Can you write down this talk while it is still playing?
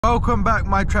Welcome back,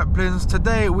 my Treprils.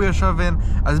 Today we are shoving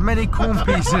as many corn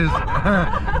pieces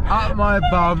up my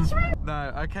bum.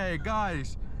 No, okay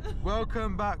guys,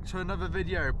 welcome back to another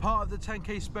video. Part of the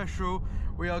 10k special,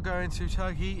 we are going to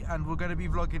Turkey and we're going to be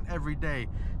vlogging every day.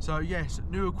 So yes,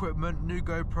 new equipment, new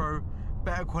GoPro,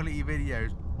 better quality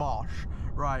videos, bosh.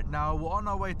 Right, now we're on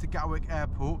our way to Gatwick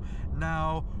Airport.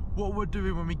 Now, what we're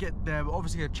doing when we get there, we're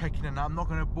obviously checking in. I'm not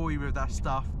going to bore you with that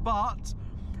stuff, but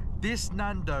this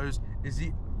Nando's is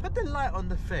the, put the light on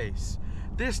the face.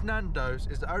 This Nando's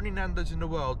is the only Nando's in the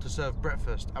world to serve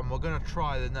breakfast, and we're gonna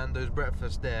try the Nando's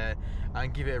breakfast there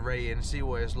and give it a rating and see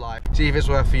what it's like. See if it's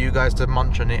worth for you guys to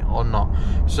munch on it or not.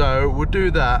 So we'll do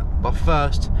that, but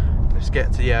first, let's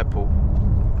get to the airport.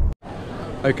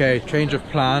 Okay, change of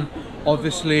plan.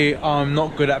 Obviously, I'm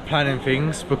not good at planning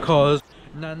things because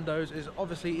Nando's is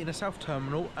obviously in the south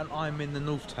terminal and I'm in the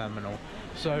north terminal.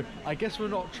 So I guess we're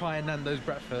not trying Nando's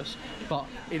breakfast, but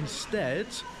instead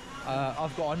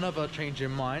I've got another change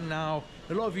in mind. Now,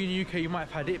 a lot of you in the UK, you might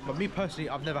have had it, but me personally,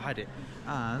 I've never had it.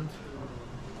 And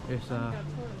it's a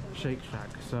Shake Shack.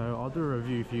 So I'll do a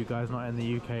review for you guys not in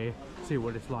the UK, see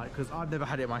what it's like, because I've never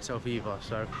had it myself either.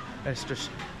 So let's just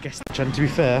guess. And to be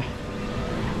fair,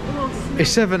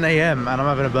 it's 7 AM and I'm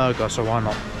having a burger, so why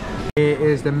not? It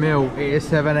is the meal. It is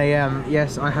 7 AM.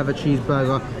 Yes, I have a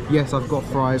cheeseburger. Yes, I've got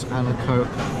fries and a Coke,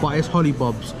 but it's Holly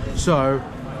Bob's, so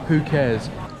who cares?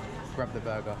 Grab the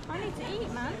burger. I need to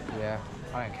eat, man. Yeah,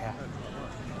 I don't care.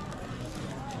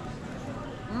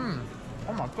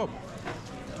 Oh my god.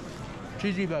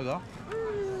 Cheesy burger.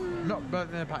 Not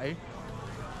burnt in the patty.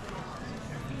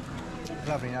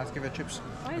 Lovely. Now let's give it chips.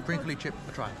 A crinkly chip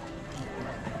a try.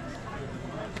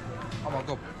 Oh my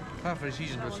god. Perfectly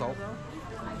seasoned with salt.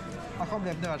 I can't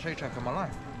believe I've never had Shake Shack in my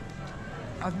life.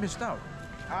 I've missed out.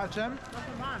 Out of 10?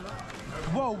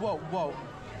 Whoa, whoa, whoa.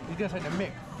 He's gonna take the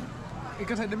mick. He's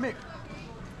gonna take the mick.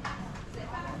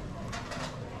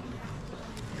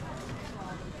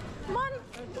 Come on,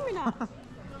 give me that.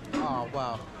 Oh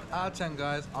wow. Out of 10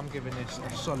 guys, I'm giving this a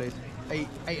solid 8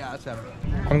 out of 10.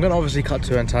 I'm gonna obviously cut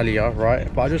to Antalya,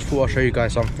 right? But I just thought I'd show you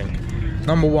guys something.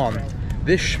 Number one,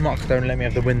 this schmuck don't let me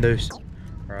have the windows,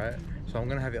 right? So I'm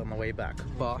gonna have it on the way back.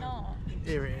 But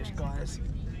here it is, guys.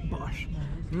 Bosh.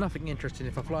 Nothing interesting.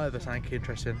 If I fly over something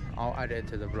interesting, I'll add it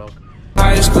into the vlog.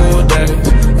 High school days,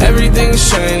 everything's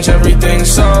changed,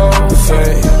 everything's so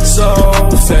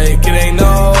fake, it ain't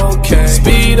okay.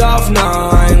 Speed off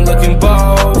 9, looking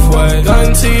both ways.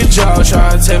 Gun to your jaw,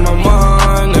 try to take my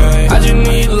money. I just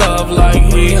need love like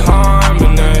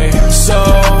eHarmony. So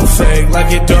fake,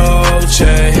 like a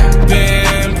Dolce.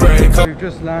 Been break. We've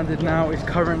just landed now. It's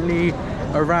currently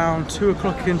around 2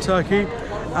 o'clock in Turkey,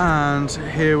 and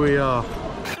here we are.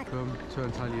 Welcome to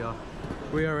Antalya.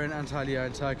 We are in Antalya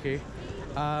in Turkey.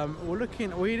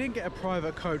 We didn't get a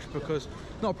private coach because,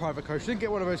 not a private coach, we didn't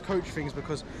get one of those coach things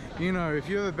because, you know, if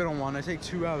you've ever been on one, they take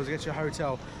 2 hours to get to your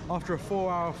hotel. After a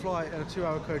 4-hour flight and a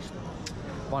 2-hour coach,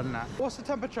 more than that. What's the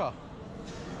temperature?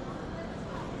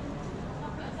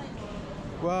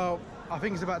 Well, I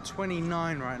think it's about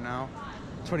 29 right now,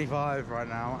 25 right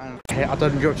now, and I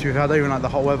don't even like the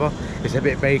hot weather. It's a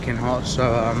bit baking hot,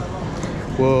 so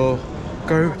we'll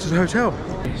go to the hotel.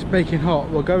 It's baking hot.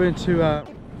 We'll go into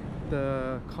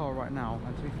the car right now.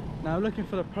 Now looking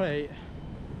for the plate,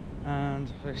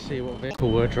 and let's see what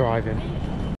vehicle we're driving.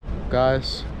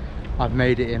 Guys, I've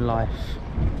made it in life.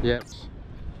 Yep,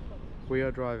 we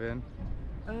are driving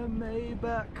a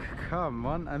Maybach. Come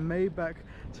on, a Maybach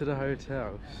to the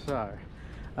hotel. So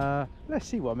let's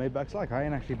see what Maybach's like. I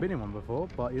ain't actually been in one before,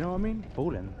 but you know what I mean?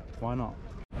 Balling, why not?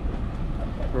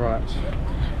 Right,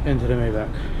 into the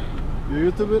Maybach.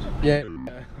 You YouTube it? Yeah.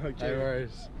 Okay. No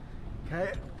worries.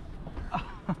 Okay.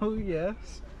 Oh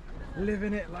yes,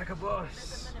 living it like a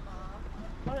boss.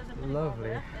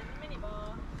 Lovely.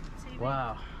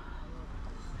 Wow.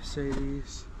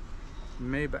 Mercedes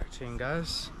Maybach team,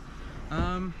 guys.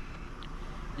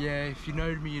 Yeah, if you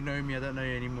know me, you know me. I don't know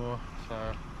you anymore.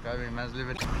 So, go in, man's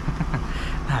living.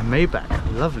 That Maybach,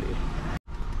 lovely.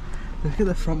 Look at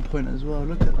the front point as well.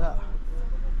 Look at that.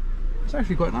 It's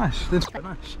actually quite nice. It's quite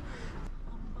nice.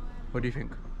 What do you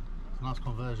think? Nice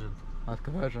conversion. Nice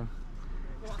conversion.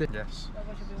 Yes.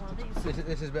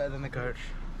 This is better than the coach.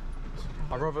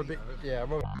 I'd rather be, yeah, I'd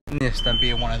rather be in this than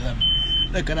be in one of them.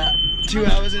 Look at that. 2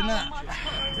 hours in that.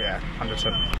 Yeah,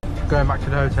 100%. Going back to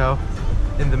the hotel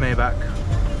in the Maybach.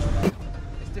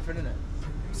 It's different, isn't it?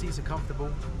 Seats are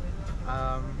comfortable.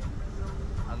 And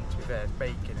to be fair, it's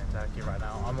baking in Turkey right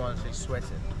now. I'm honestly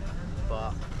sweating,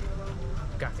 but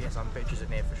got to get some pictures in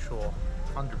here for sure.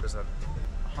 100%.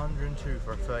 102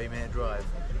 for a 30-minute drive,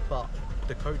 but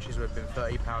the coaches would have been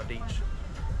 £30 each,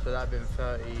 So that'd been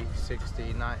 30,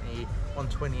 60, 90,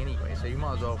 120 anyway, so you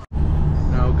might as well.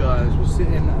 Now guys, we're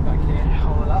sitting back here.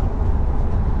 Hold up.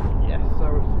 Yes, so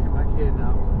we're sitting back here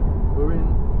now. We're in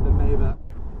the Maybach.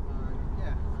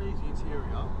 Yeah, crazy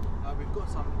interior. We've got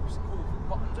some cool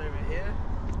buttons over here.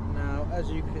 Now, as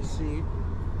you can see,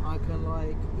 I can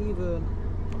like even,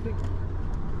 I think,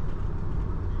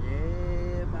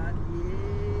 yeah man,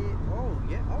 yeah. Oh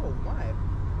yeah, oh my.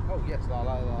 Oh yes, I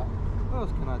like that. What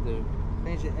else can I do?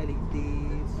 Change the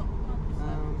LEDs.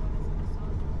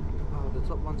 Oh, the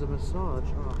top one's a massage.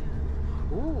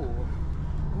 Oh. Ooh.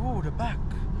 Ooh, the back.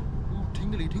 Ooh,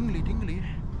 tingly, tingly, tingly.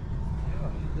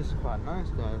 Yeah, this is quite nice,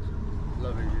 guys.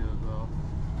 Lovely view as well.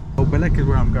 Oh, Belek is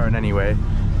where I'm going anyway.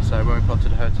 So when we pop to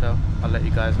the hotel, I'll let you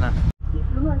guys know.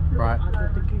 Right,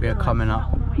 we are coming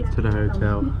up to the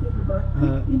hotel.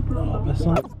 The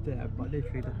sign's there, but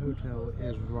literally the hotel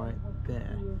is right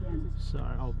there. So,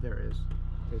 oh, there it is.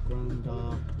 The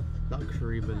Granda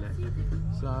Luxury Belek.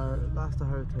 So that's the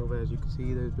hotel there, as you can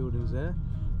see those buildings there.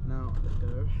 Now let's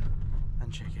go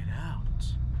and check it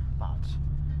out. But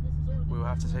we'll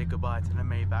have to say goodbye to the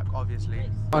Maybach, obviously.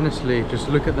 Honestly, just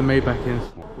look at the Maybach in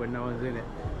when no one's in it.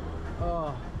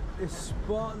 Oh, it's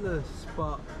spotless,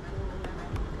 but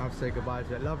I have to say goodbye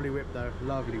to it. Lovely whip though,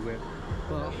 lovely whip.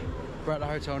 But we're at the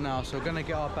hotel now, so we're gonna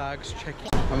get our bags, check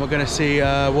it, and we're gonna see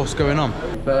what's going on.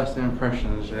 First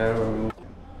impressions, yeah.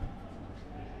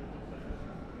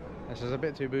 This is a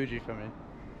bit too bougie for me.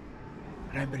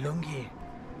 I don't belong here.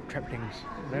 Treplings,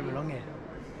 I don't belong here.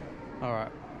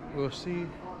 Alright, we'll see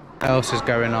what else is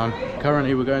going on.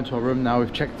 Currently we're going to our room now,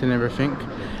 we've checked in everything.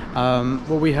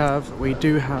 We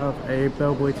do have a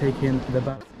bellboy taking the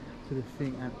back to the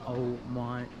thing, and oh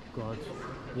my god,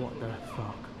 what the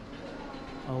fuck.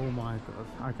 Oh my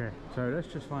god. Okay, so let's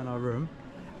just find our room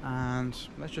and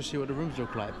let's just see what the rooms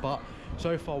look like. But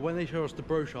so far, when they show us the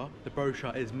brochure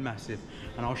is massive,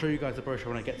 and I'll show you guys the brochure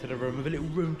when I get to the room with a little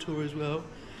room tour as well.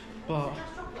 But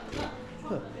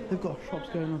look, they've got shops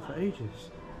going on for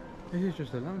ages. This is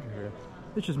just a lounge area.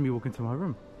 It's just me walking to my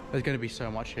room. There's going to be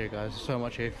so much here, guys. So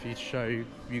much here for you to show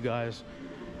you guys.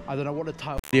 I don't know what the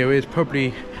title of the video is.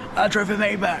 Probably I drove a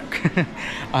Maybach.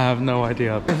 I have no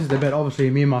idea. This is the bed. Obviously,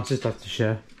 me and my sister have to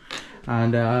share.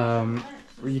 And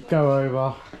you go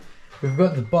over. We've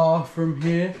got the bathroom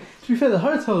here. To be fair, the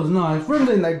hotel's nice. Rooms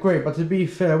ain't that great, but to be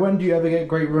fair, when do you ever get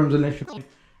great rooms unless you pay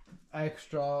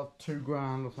extra $2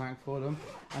 grand or something for them?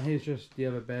 And here's just the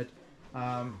other bed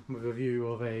with a view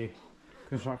of a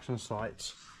construction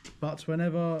site. But when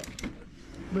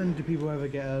do people ever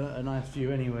get a nice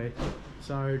view anyway?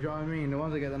 So, do you know what I mean? The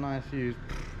ones that get the nice views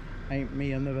ain't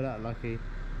me. I'm never that lucky.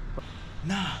 But,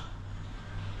 nah,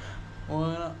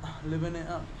 why not living it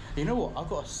up? You know what? I've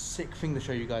got a sick thing to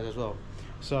show you guys as well.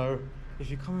 So, if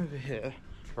you come over here,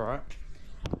 right?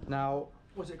 Now,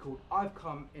 what's it called? I've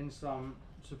come in some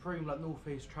Supreme like North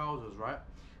Face trousers, right?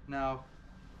 Now,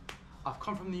 I've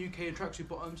come from the UK in tracksuit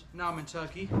bottoms. Now I'm in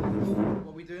Turkey.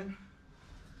 What are we doing?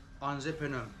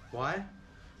 Unzipping them. Why?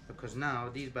 Because now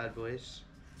these bad boys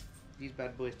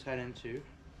turn into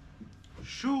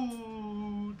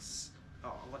shoots. Oh,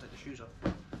 I want to take the shoes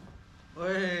off.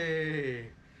 Hey,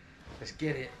 let's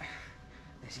get it.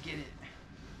 Let's get it.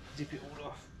 Zip it all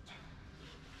off.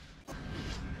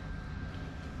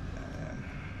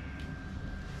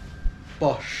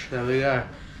 Bosh, there we go.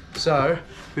 So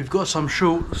we've got some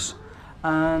shorts,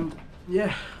 and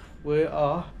yeah, we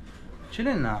are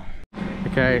chilling now.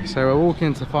 Okay, so we're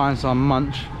walking to find some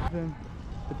munch.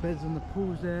 The beds and the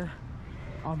pools there.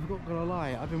 I'm not gonna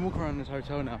lie, I've been walking around this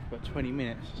hotel now for about 20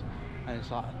 minutes, and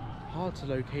it's like hard to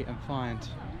locate and find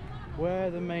where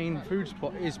the main food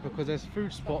spot is, because there's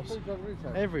food spots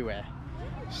everywhere.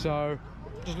 So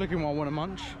just looking what I want to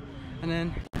munch, and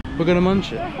then we're gonna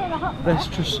munch it. Let's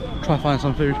just try to find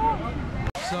some food.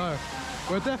 So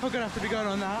we're definitely gonna have to be going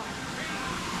on that.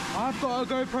 I've got a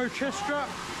GoPro chest strap,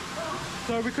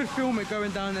 so we could film it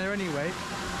going down there anyway.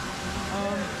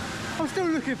 I'm still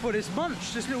looking for this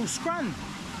munch, this little scran.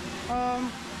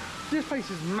 This place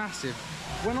is massive.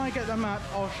 When I get the map,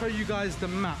 I'll show you guys the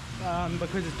map,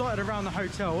 because it's dotted around the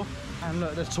hotel. And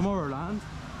look, there's Tomorrowland.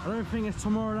 I don't think it's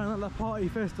Tomorrowland at the party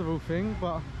festival thing,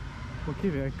 but we'll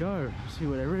give it a go, see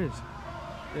what there is.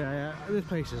 Yeah, this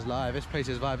place is live, this place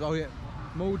is vibes. Oh yeah,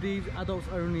 Maldives, adults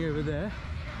only over there.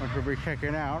 I should be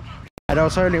checking out.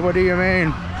 Adults only, what do you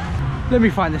mean? Let me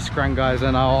find this scran, guys,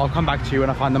 and I'll come back to you when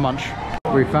I find the munch.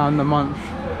 We found the munch.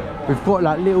 We've got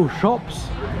like little shops,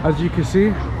 as you can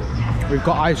see. We've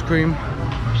got ice cream,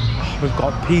 we've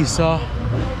got pizza,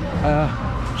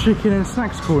 chicken and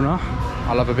snacks corner.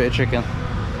 I love a bit of chicken.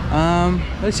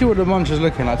 Let's see what the munch is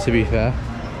looking like, to be fair.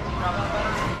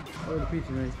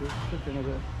 pizza makers. Looking a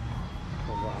bit.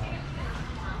 Oh, wow.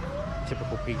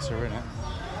 Typical pizza, isn't it?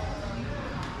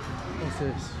 What's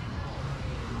this?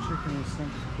 Chicken and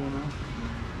snacks corner.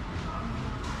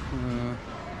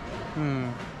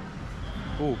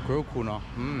 Oh, grill corner.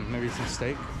 Maybe some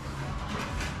steak.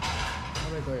 How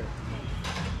do they got it?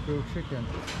 Grilled chicken.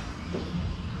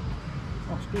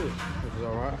 That's good. This is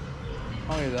alright.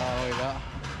 I'll eat that, I'll eat that.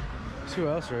 Let's see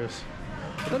what else there is.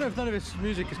 I don't know if none of this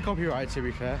music is copyrighted, to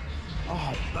be fair.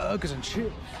 Oh, burgers and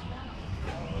chips.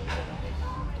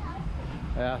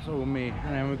 Yeah, that's all me.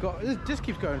 And then we've got, this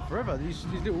keeps going forever. These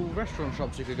little restaurant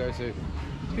shops you could go to.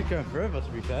 Keep going forever,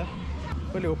 to be fair.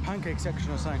 Got a little pancake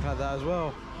section or something like that as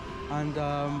well. And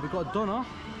we've got Doner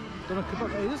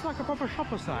kebab. Hey, this is like a proper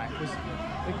shop or something. Because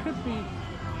it could be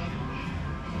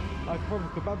like a proper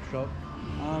kebab shop.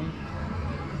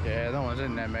 Yeah, no one's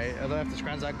in there, mate. I don't have to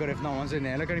scrans that good if no one's in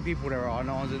there. Look how many people there are,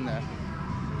 no one's in there.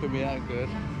 Couldn't be that good.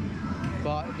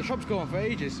 But the shop's gone for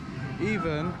ages.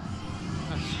 Even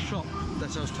a shop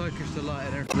that sells Turkish delight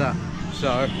and everything like that.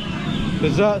 So,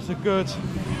 desserts are good.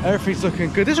 Everything's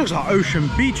looking good. This looks like Ocean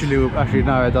Beach a little. Actually,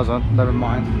 no, it doesn't. Never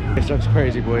mind. This looks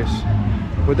crazy, boys.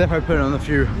 We're definitely putting on a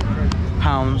few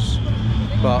pounds,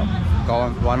 but go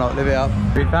on, why not? Live it up.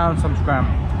 We found some scram.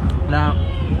 Now,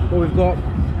 what we've got,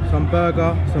 some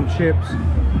burger, some chips,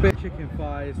 a bit of chicken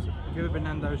thighs. If you've ever been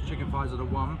Nando's, chicken thighs are the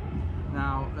one.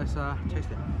 Now, let's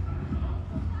taste it.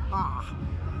 Ah!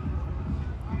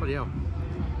 Bloody hell.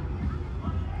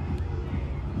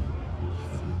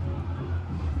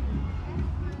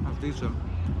 That's decent.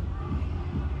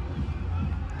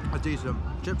 That's decent.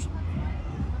 Chips.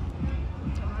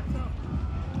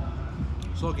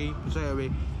 Soggy,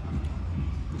 potatoey.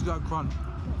 It's got a crunch.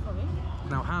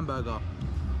 Now hamburger.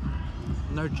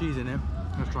 No cheese in it.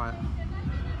 Let's try it.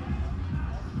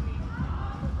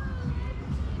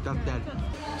 That's dead.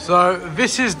 So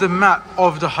this is the map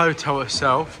of the hotel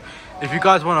itself. If you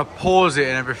guys want to pause it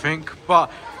and everything,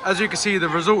 but as you can see, the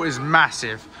resort is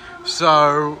massive.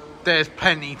 So there's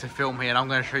plenty to film here, and I'm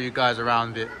going to show you guys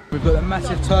around it. We've got a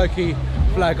massive turkey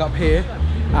flag up here,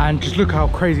 and just look how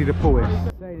crazy the pool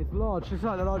is. It's large. It's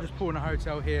like the largest pool in a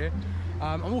hotel here.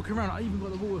 I'm walking around. I even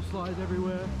got the water slides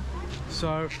everywhere.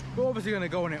 So we're obviously going to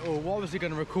go on it all. We're obviously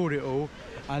going to record it all,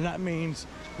 and that means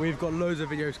we've got loads of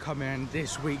videos coming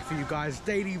this week for you guys.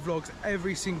 Daily vlogs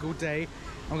every single day.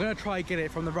 I'm going to try and get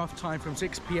it from the rough time from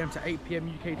 6 PM to 8 PM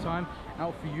UK time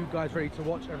out for you guys ready to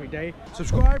watch every day.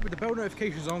 Subscribe with the bell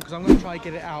notifications on, because I'm going to try and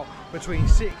get it out between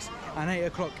 6 and 8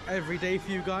 o'clock every day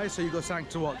for you guys, so you've got something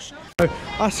to watch. So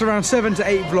that's around 7 to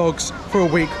 8 vlogs for a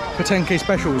week for 10K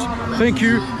specials. Thank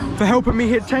you for helping me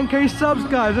hit 10K subs,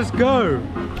 guys. Let's go.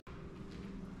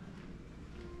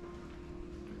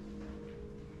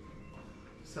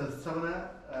 Sauna,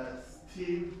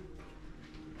 steam,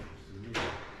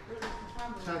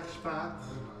 touch bath,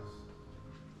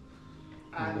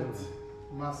 and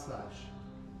massage.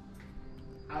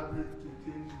 Everything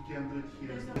you can do it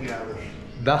here together.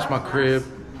 That's my crib.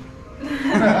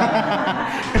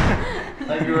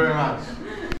 Thank you very much.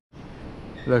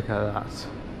 Look at that.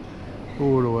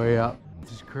 All the way up.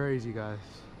 This is crazy, guys.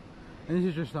 And this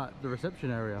is just like the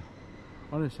reception area.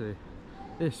 Honestly,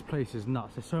 this place is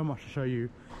nuts. There's so much to show you,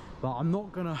 but I'm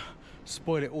not gonna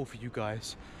spoil it all for you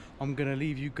guys. I'm gonna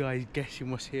leave you guys guessing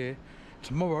what's here.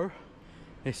 Tomorrow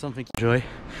is something to enjoy,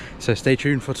 so stay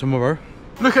tuned for tomorrow.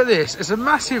 Look at this. It's a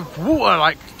massive water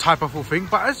like type of thing,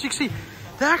 but as you can see,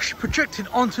 they're actually projected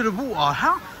onto the water.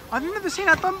 How? I've never seen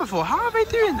that done before. How are they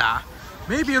doing that?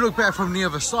 Maybe it'll look better from the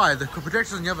other side. The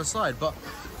projector's on the other side, but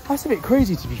that's a bit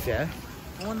crazy, to be fair.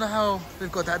 I wonder how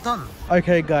they've got that done.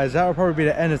 Okay guys, that will probably be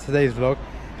the end of today's vlog.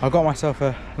 I got myself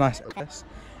a nice dress.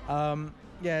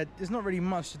 Yeah, there's not really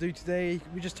much to do today.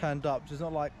 We just turned up, so it's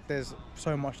not like there's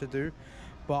so much to do,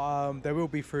 but there will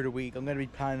be through the week. I'm going to be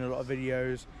planning a lot of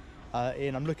videos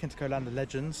I'm looking to go land the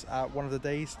Legends at one of the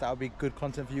days. That'll be good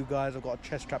content for you guys. I've got a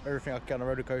chest strap, everything I can get on the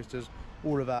roller coasters,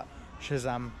 all of that,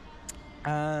 Shazam.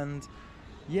 And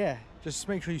yeah, just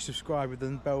make sure you subscribe with the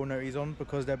bell noties on,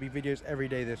 because there'll be videos every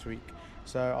day this week.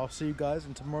 So I'll see you guys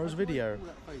in tomorrow's video.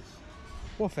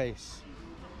 What face?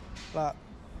 Like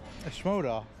a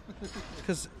smolder.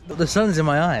 Because the sun's in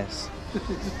my eyes.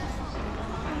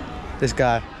 This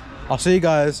guy. I'll see you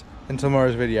guys in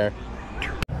tomorrow's video.